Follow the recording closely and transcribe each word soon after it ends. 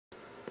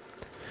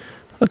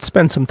Let's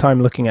spend some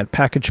time looking at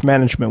package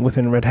management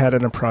within Red Hat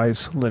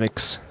Enterprise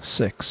Linux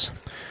 6.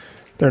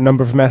 There are a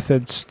number of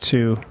methods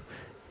to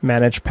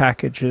manage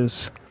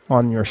packages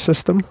on your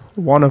system,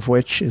 one of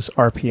which is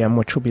RPM,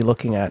 which we'll be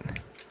looking at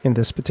in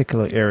this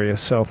particular area.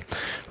 So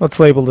let's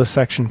label this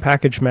section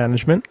Package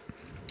Management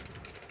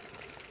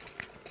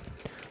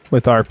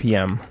with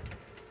RPM.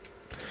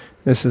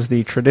 This is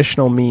the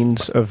traditional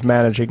means of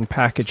managing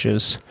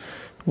packages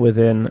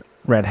within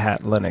Red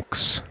Hat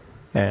Linux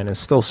and is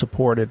still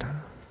supported,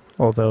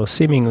 although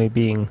seemingly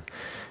being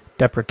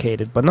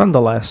deprecated, but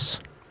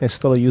nonetheless is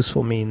still a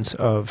useful means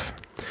of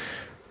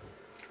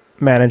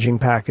managing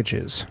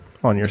packages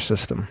on your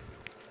system.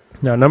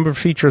 Now, a number of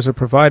features are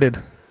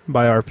provided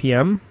by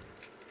RPM,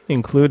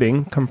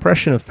 including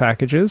compression of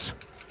packages,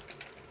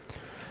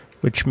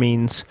 which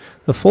means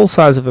the full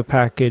size of a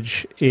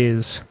package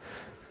is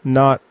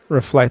not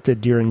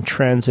reflected during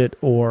transit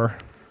or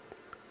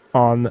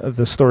on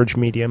the storage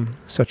medium,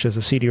 such as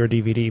a CD or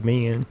DVD,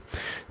 meaning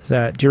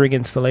that during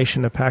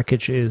installation a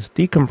package is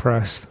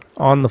decompressed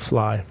on the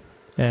fly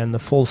and the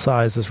full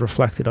size is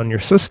reflected on your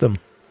system.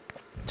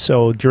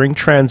 So during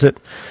transit,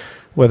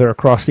 whether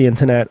across the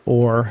internet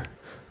or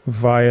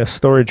via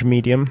storage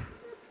medium,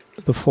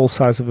 the full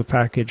size of a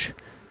package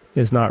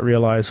is not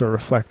realized or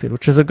reflected,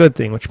 which is a good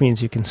thing, which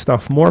means you can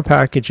stuff more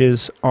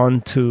packages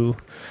onto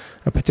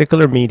a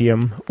particular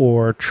medium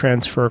or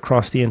transfer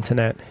across the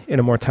internet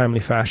in a more timely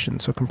fashion.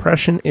 So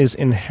compression is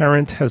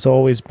inherent, has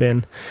always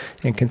been,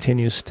 and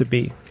continues to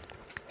be.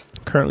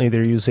 Currently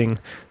they're using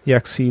the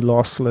XC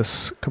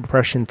lossless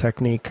compression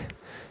technique,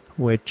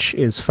 which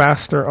is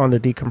faster on the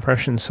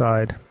decompression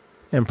side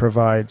and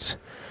provides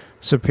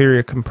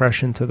superior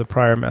compression to the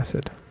prior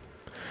method.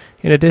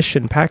 In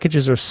addition,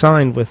 packages are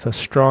signed with a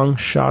strong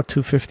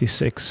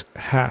SHA-256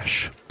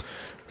 hash.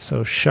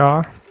 So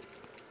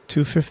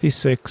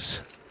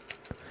SHA-256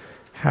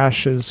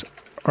 hashes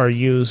are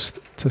used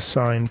to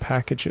sign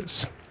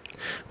packages,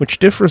 which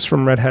differs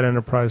from Red Hat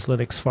Enterprise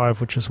Linux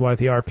 5, which is why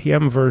the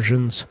RPM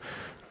versions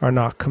are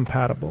not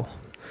compatible.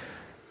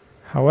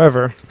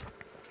 However,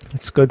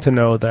 it's good to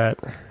know that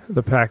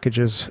the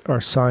packages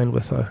are signed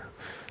with a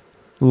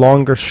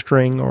longer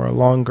string or a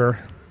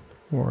longer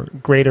or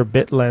greater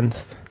bit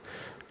length,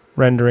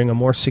 rendering a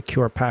more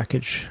secure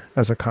package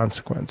as a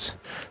consequence.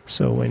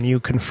 So when you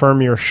confirm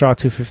your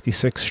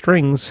SHA-256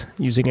 strings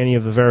using any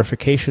of the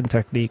verification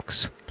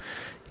techniques,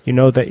 you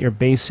know that you're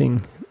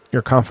basing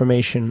your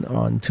confirmation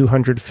on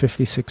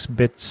 256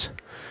 bits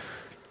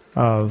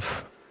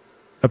of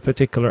a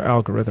particular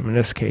algorithm, in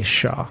this case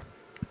SHA.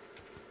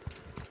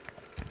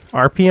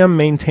 RPM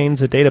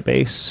maintains a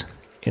database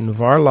in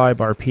varlib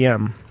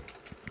RPM.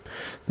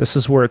 This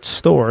is where it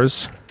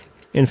stores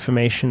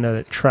information that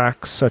it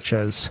tracks, such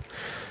as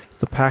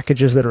the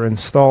packages that are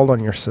installed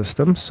on your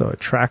system, so it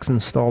tracks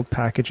installed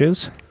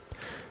packages,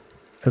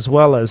 as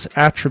well as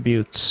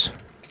attributes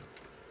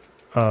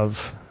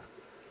of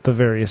the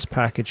various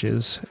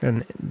packages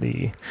and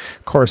the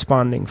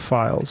corresponding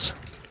files,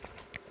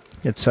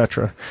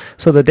 etc.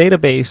 So the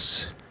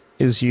database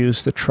is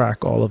used to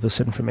track all of this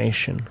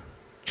information,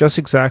 just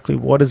exactly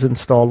what is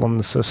installed on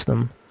the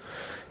system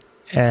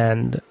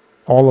and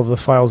all of the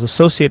files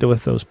associated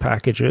with those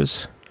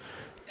packages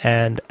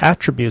and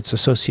attributes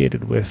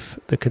associated with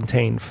the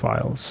contained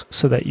files,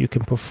 so that you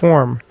can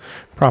perform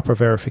proper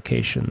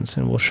verifications.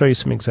 And we'll show you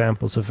some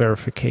examples of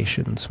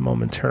verifications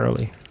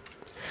momentarily.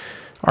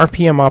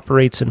 RPM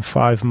operates in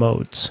 5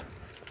 modes.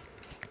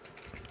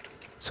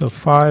 So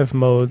 5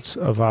 modes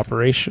of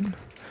operation,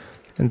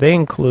 and they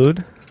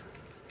include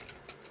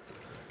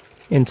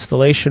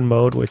installation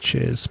mode, which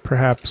is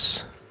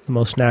perhaps the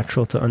most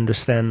natural to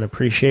understand and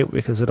appreciate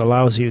because it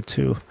allows you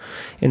to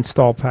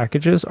install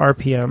packages,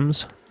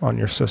 RPMs, on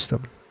your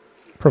system,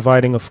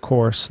 providing, of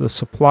course, the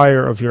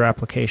supplier of your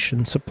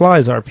application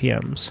supplies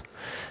RPMs.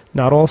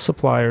 Not all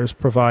suppliers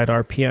provide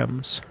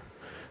RPMs.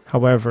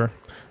 However,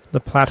 the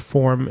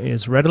platform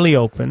is readily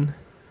open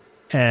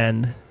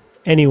and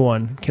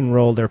anyone can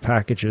roll their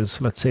packages,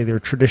 let's say their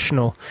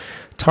traditional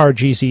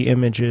tar-gz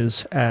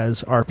images,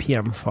 as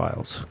RPM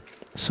files.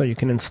 So you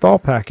can install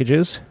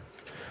packages.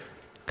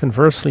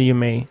 Conversely, you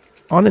may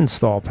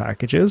uninstall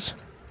packages.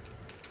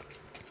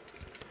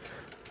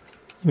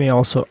 You may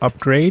also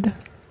upgrade.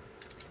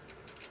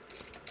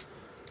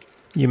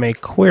 You may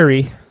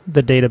query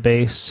the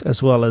database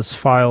as well as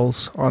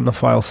files on the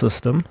file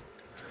system.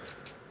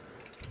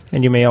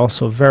 And you may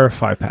also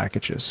verify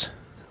packages,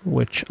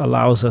 which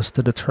allows us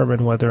to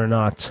determine whether or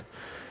not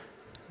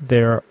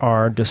there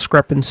are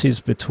discrepancies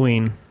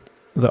between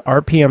the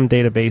RPM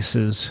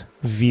database's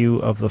view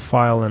of the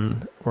file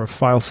or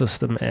file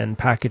system and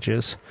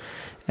packages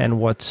and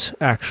what's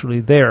actually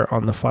there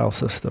on the file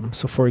system.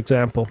 So for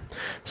example,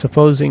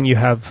 supposing you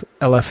have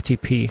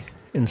LFTP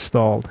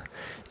installed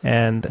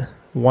and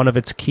one of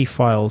its key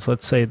files,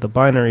 let's say the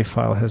binary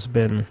file, has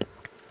been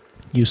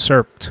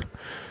usurped.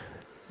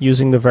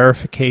 Using the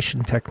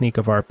verification technique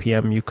of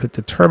RPM, you could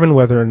determine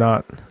whether or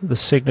not the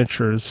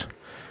signatures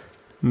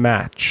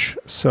match.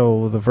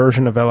 So the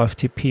version of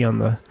LFTP on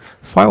the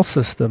file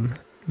system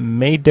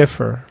may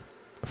differ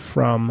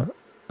from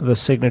the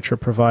signature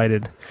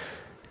provided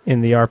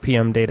in the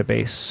RPM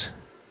database,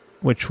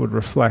 which would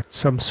reflect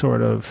some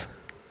sort of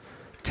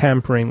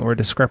tampering or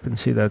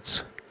discrepancy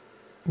that's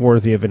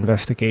worthy of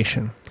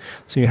investigation.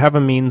 So you have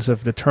a means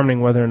of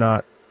determining whether or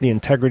not the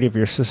integrity of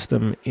your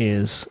system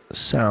is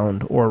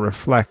sound or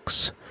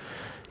reflects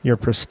your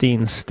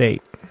pristine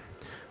state.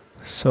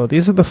 So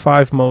these are the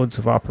 5 modes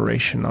of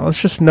operation. Now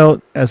let's just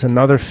note as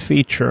another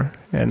feature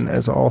and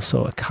as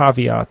also a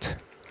caveat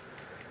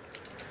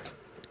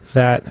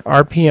that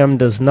RPM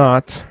does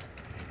not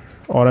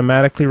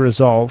automatically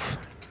resolve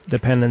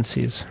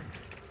dependencies.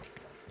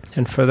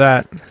 And for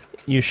that,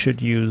 you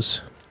should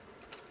use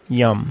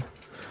yum,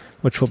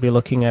 which we'll be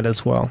looking at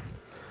as well,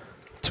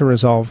 to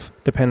resolve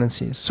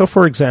dependencies. So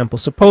for example,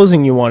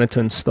 supposing you wanted to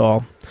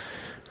install,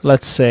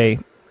 let's say,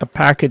 a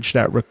package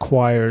that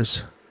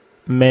requires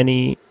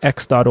many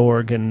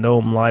x.org and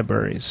GNOME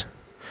libraries.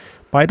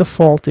 By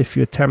default, if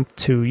you attempt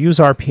to use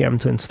RPM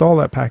to install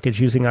that package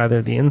using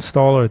either the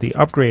install or the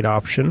upgrade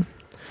option,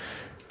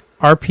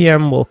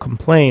 RPM will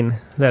complain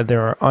that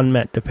there are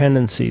unmet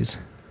dependencies,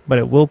 but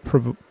it will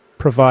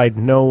provide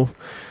no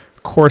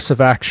course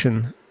of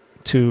action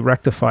to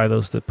rectify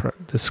those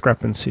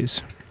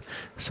discrepancies.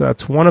 So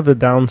that's one of the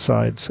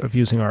downsides of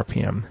using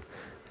RPM,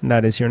 and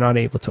that is you're not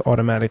able to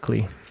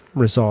automatically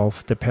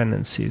resolve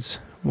dependencies,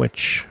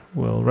 which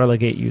will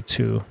relegate you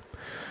to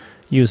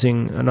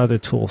using another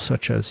tool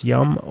such as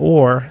yum,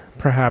 or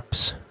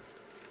perhaps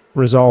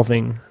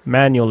resolving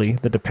manually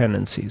the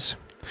dependencies,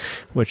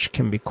 which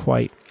can be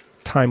quite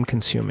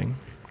time-consuming,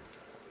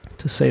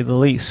 to say the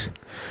least.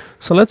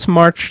 So let's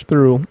march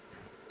through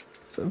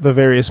the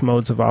various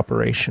modes of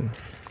operation.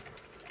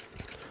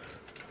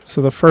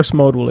 So the first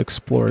mode we'll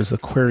explore is the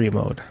query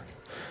mode.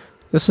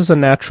 This is a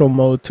natural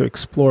mode to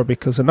explore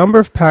because a number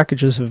of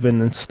packages have been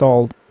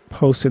installed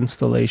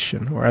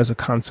post-installation or as a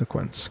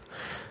consequence.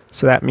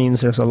 So that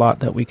means there's a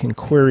lot that we can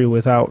query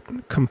without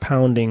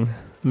compounding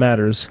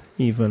matters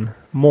even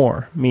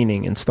more,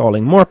 meaning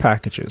installing more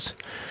packages.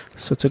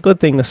 So it's a good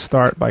thing to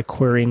start by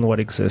querying what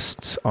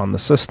exists on the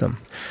system.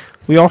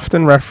 We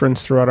often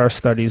reference throughout our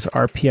studies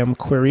RPM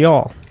query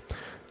all.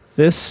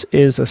 This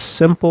is a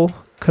simple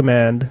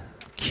command.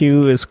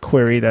 Q is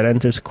query that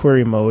enters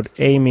query mode.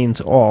 A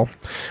means all,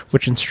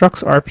 which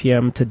instructs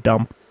RPM to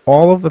dump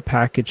all of the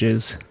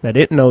packages that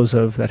it knows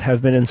of that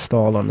have been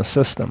installed on the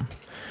system.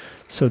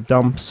 So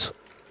dumps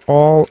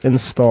all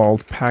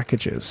installed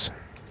packages.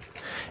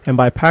 And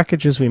by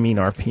packages we mean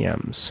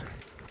RPMs,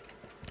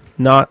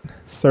 not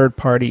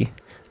third-party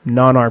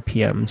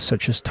non-RPMs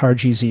such as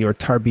tar-gz or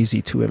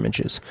tar-bz2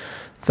 images.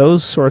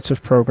 Those sorts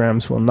of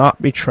programs will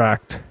not be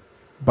tracked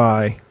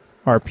by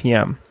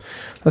RPM.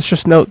 Let's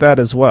just note that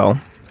as well.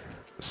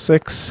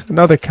 6,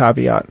 another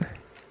caveat.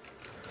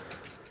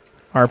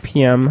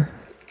 RPM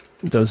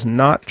does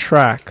not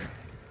track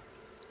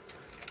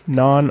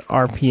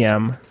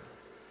non-RPM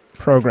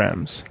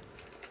programs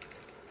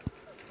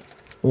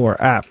or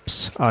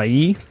apps,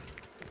 i.e.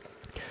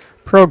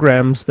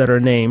 programs that are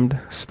named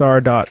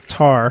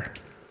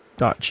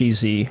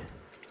star.tar.gz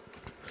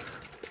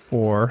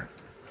or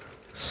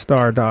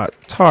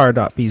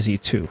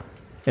star.tar.bz2,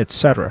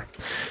 etc.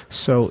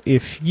 So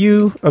if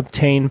you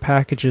obtain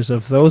packages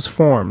of those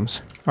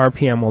forms,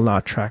 RPM will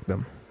not track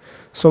them.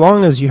 So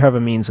long as you have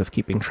a means of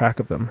keeping track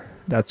of them,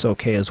 that's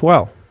okay as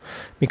well,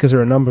 because there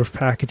are a number of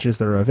packages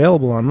that are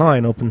available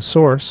online, open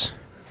source,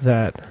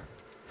 that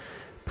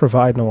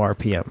provide no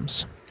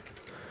RPMs.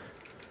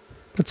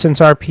 But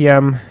since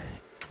RPM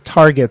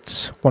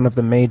targets one of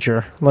the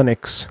major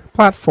Linux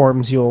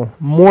platforms, you'll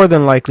more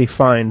than likely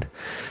find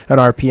an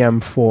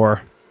RPM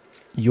for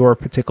your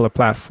particular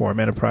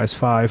platform, Enterprise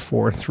 5,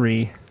 4,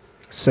 3,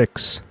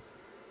 6,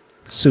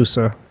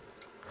 SUSE,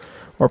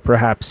 or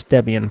perhaps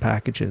Debian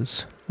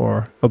packages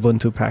or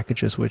Ubuntu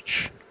packages,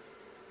 which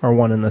are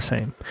one and the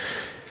same.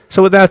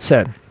 So with that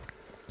said,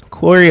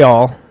 query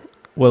all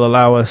will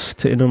allow us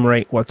to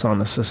enumerate what's on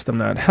the system.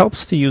 Now it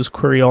helps to use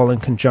query all in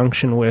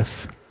conjunction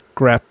with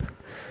grep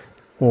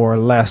or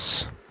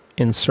less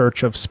in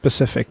search of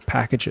specific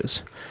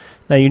packages.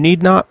 Now you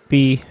need not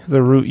be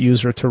the root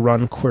user to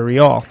run query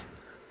all.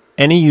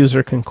 Any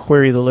user can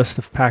query the list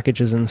of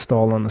packages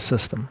installed on the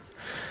system.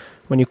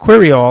 When you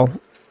query all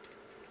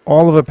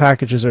of the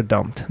packages are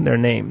dumped, their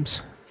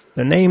names.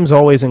 The names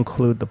always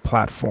include the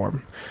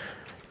platform,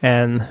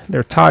 and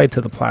they're tied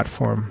to the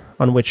platform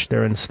on which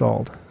they're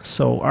installed.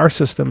 So our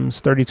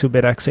system's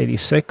 32-bit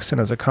x86,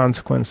 and as a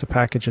consequence the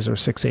packages are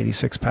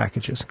 686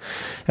 packages,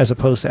 as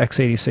opposed to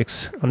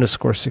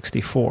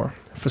x86_64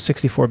 for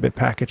 64-bit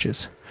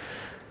packages.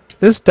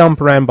 This dump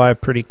ran by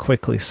pretty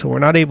quickly, so we're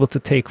not able to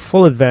take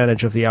full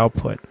advantage of the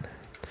output.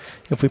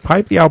 If we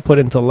pipe the output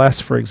into less,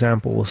 for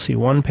example, we'll see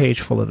one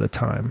page full at a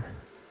time.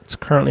 It's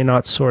currently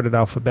not sorted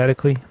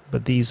alphabetically,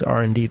 but these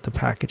are indeed the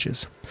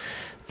packages.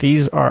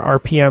 These are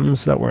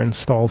RPMs that were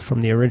installed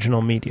from the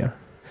original media,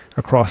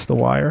 across the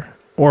wire,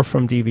 or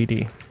from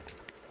DVD.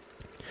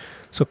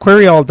 So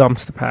query all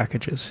dumps the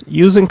packages.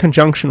 Use in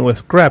conjunction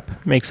with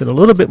grep makes it a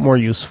little bit more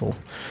useful.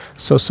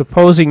 So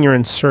supposing you're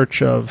in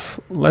search of,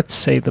 let's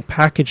say, the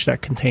package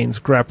that contains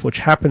grep, which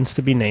happens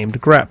to be named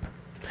grep.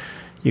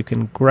 You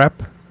can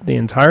grep the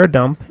entire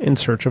dump in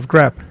search of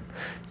grep.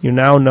 You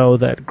now know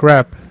that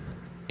grep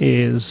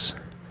is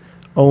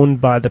owned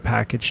by the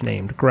package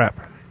named grep.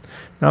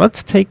 Now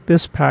let's take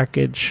this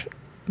package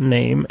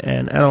name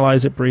and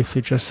analyze it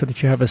briefly just so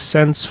that you have a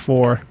sense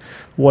for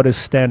what is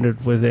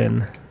standard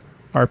within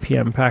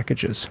RPM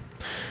packages.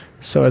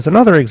 So as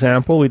another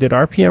example, we did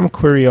RPM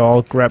query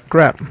all grep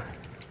grep,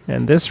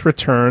 and this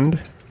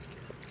returned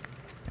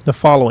the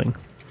following.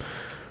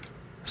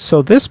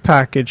 So this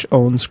package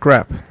owns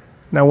grep.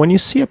 Now when you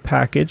see a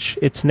package,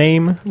 its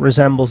name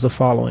resembles the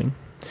following.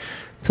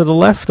 To the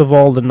left of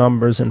all the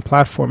numbers and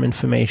platform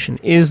information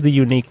is the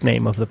unique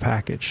name of the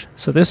package.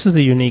 So this is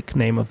the unique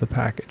name of the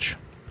package.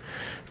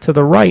 To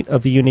the right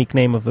of the unique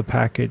name of the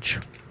package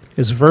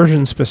is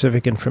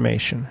version-specific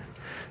information.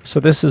 So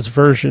this is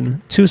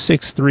version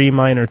 263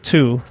 minor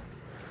 2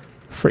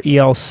 for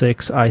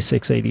RHEL-6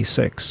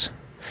 i686.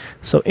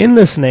 So in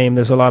this name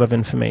there's a lot of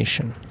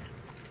information.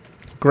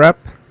 Grep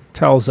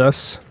tells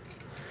us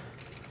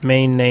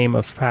main name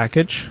of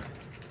package,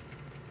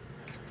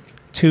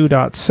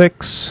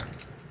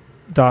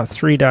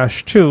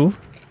 2.6.3-2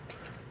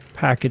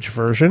 package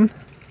version,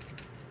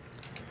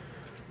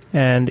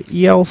 and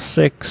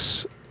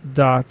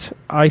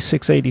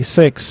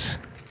RHEL-6.i686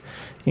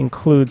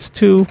 includes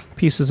 2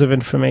 pieces of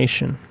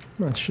information.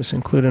 Let's just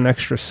include an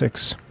extra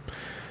 6,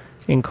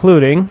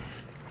 including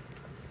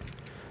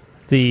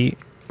the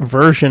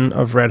version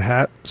of Red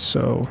Hat,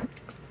 so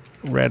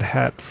Red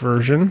Hat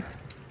version,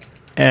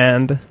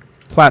 and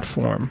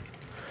platform.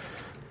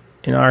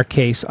 In our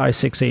case,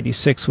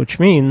 i686, which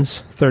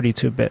means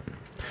 32-bit.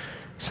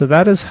 So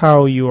that is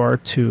how you are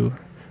to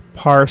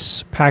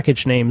parse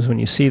package names when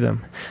you see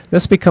them.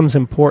 This becomes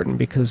important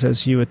because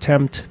as you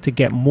attempt to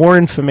get more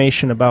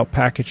information about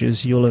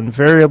packages, you'll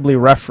invariably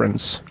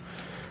reference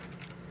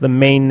the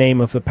main name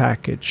of the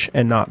package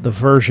and not the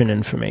version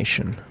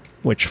information,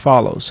 which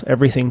follows,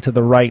 everything to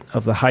the right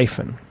of the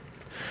hyphen.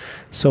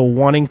 So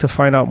wanting to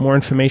find out more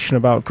information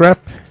about grep,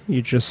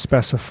 you just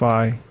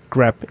specify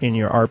grep in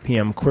your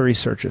RPM query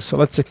searches. So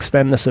let's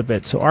extend this a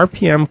bit. So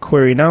RPM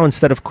query, now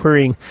instead of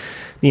querying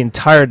the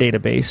entire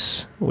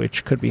database,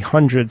 which could be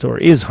hundreds or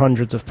is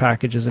hundreds of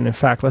packages, and in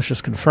fact let's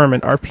just confirm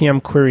it,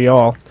 RPM query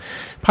all,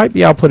 pipe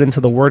the output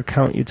into the word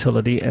count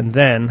utility and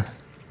then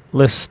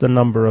list the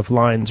number of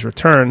lines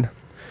returned,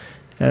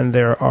 and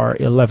there are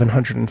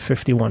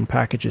 1151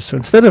 packages. So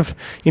instead of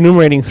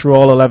enumerating through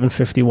all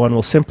 1151,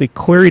 we'll simply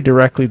query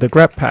directly the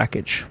grep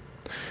package.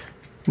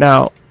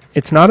 Now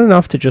it's not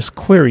enough to just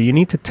query, you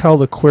need to tell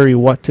the query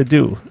what to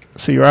do.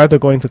 So you're either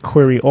going to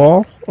query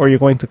all or you're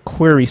going to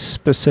query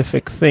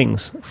specific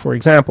things. For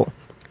example,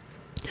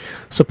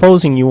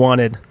 supposing you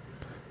wanted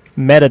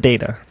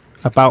metadata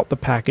about the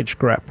package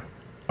grep.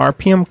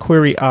 RPM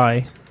query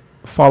I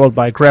followed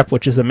by grep,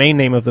 which is the main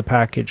name of the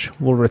package,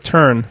 will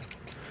return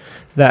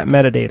that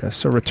metadata.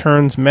 So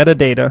returns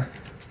metadata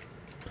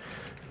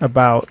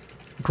about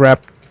grep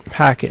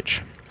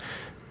package.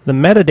 The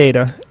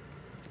metadata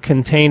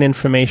contain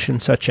information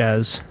such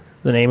as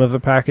the name of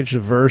the package, the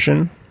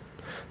version,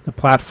 the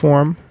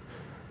platform,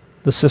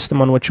 the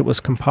system on which it was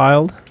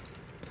compiled,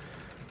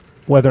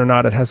 whether or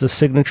not it has a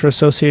signature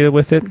associated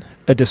with it,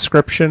 a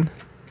description,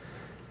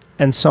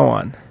 and so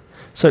on.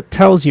 So it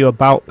tells you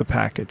about the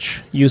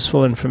package,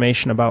 useful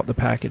information about the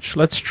package.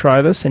 Let's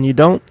try this, and you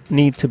don't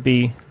need to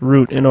be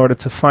root in order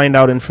to find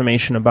out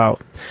information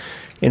about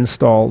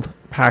installed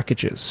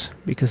packages,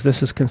 because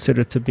this is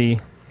considered to be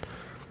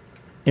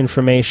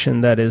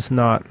information that is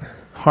not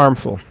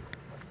harmful.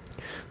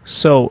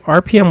 So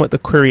RPM with the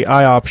query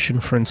I option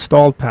for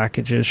installed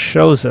packages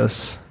shows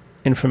us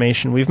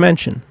information we've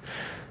mentioned.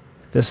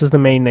 This is the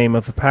main name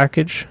of the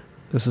package,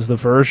 this is the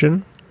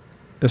version,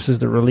 this is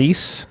the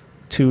release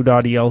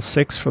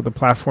 2.EL6 for the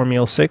platform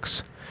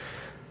EL6.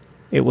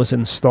 It was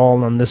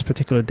installed on this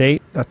particular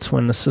date, that's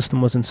when the system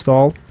was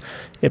installed.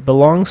 It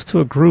belongs to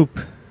a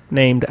group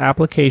named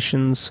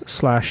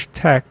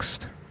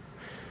applications/text.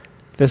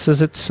 This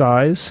is its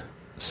size.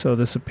 So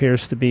this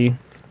appears to be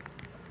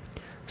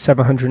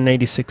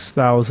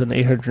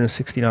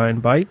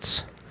 786,869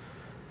 bytes.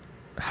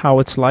 How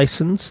it's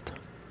licensed,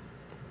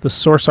 the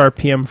source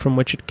RPM from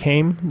which it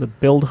came, the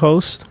build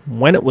host,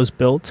 when it was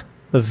built,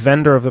 the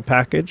vendor of the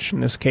package,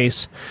 in this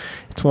case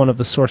it's one of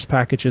the source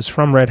packages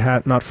from Red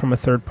Hat, not from a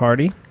third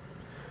party,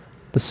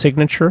 the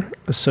signature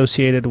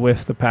associated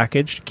with the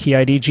package, key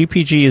ID,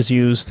 GPG is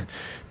used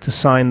to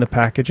sign the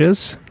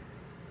packages,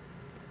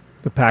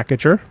 the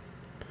packager,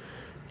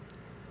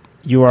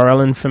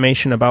 URL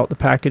information about the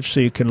package so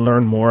you can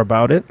learn more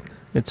about it.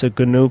 It's a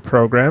GNU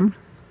program.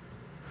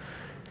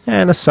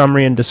 And a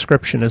summary and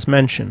description as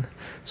mentioned.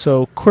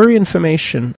 So query information